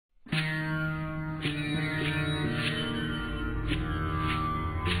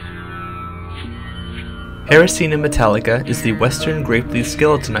Harrisina metallica is the western grapeleaf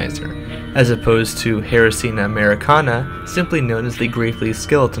skeletonizer, as opposed to Harrisina americana, simply known as the grapeleaf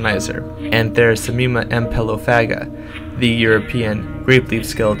skeletonizer, and Theracimima ampelophaga, the European grapeleaf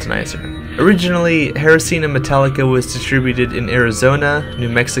skeletonizer. Originally, Harrisina metallica was distributed in Arizona, New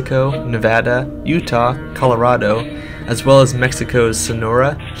Mexico, Nevada, Utah, Colorado, as well as Mexico's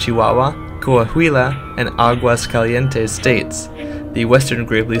Sonora, Chihuahua, Coahuila, and Aguascalientes states. The western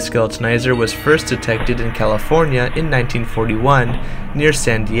grapeleaf skeletonizer was first detected in California in 1941 near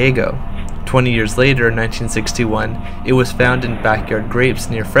San Diego. 20 years later, in 1961, it was found in backyard grapes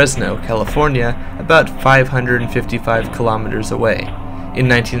near Fresno, California, about 555 kilometers away. In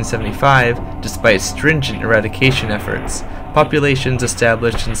 1975, despite stringent eradication efforts, populations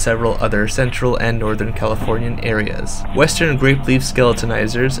established in several other central and northern Californian areas. Western grapeleaf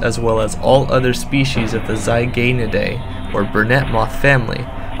skeletonizers, as well as all other species of the Zygaenidae, or burnet moth family,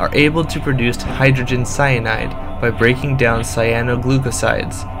 are able to produce hydrogen cyanide by breaking down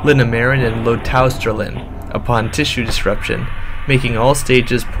cyanoglucosides, linamarin and lotaustralin, upon tissue disruption, making all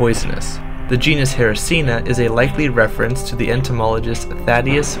stages poisonous. The genus Harrisina is a likely reference to the entomologist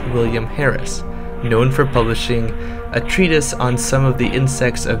Thaddeus William Harris, known for publishing a treatise on some of the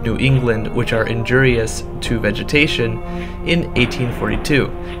insects of New England which are injurious to vegetation in 1842,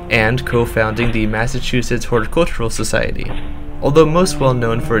 and co-founding the Massachusetts Horticultural Society. Although most well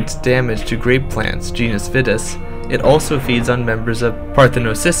known for its damage to grape plants, genus Vitis, it also feeds on members of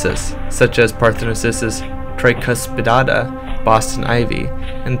Parthenocissus, such as Parthenocissus tricuspidata, Boston ivy,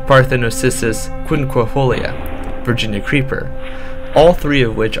 and Parthenocissus quinquefolia, Virginia creeper, all three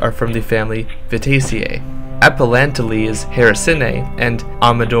of which are from the family Vitaceae. Appelanteles harrisinae and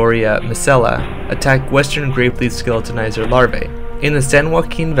Ametadoria misella attack western grapeleaf skeletonizer larvae. In the San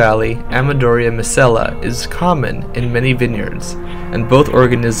Joaquin Valley, Ametadoria misella is common in many vineyards, and both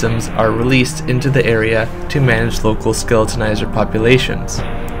organisms are released into the area to manage local skeletonizer populations.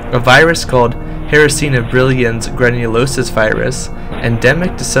 A virus called Harrisina brillians granulosus virus,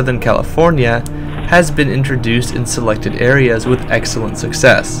 endemic to Southern California, has been introduced in selected areas with excellent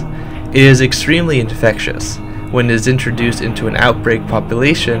success. It is extremely infectious when it is introduced into an outbreak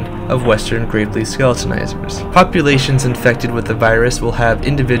population of western grapeleaf skeletonizers. Populations infected with the virus will have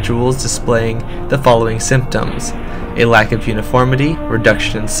individuals displaying the following symptoms: a lack of uniformity,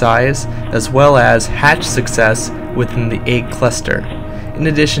 reduction in size, as well as hatch success within the egg cluster, in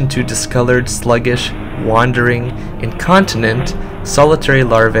addition to discolored, sluggish, wandering, incontinent, solitary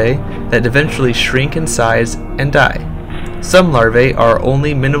larvae that eventually shrink in size and die. Some larvae are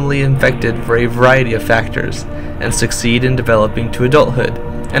only minimally infected for a variety of factors and succeed in developing to adulthood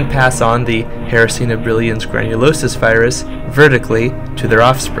and pass on the Harrisina brillians granulosus virus vertically to their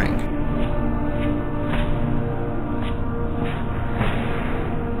offspring.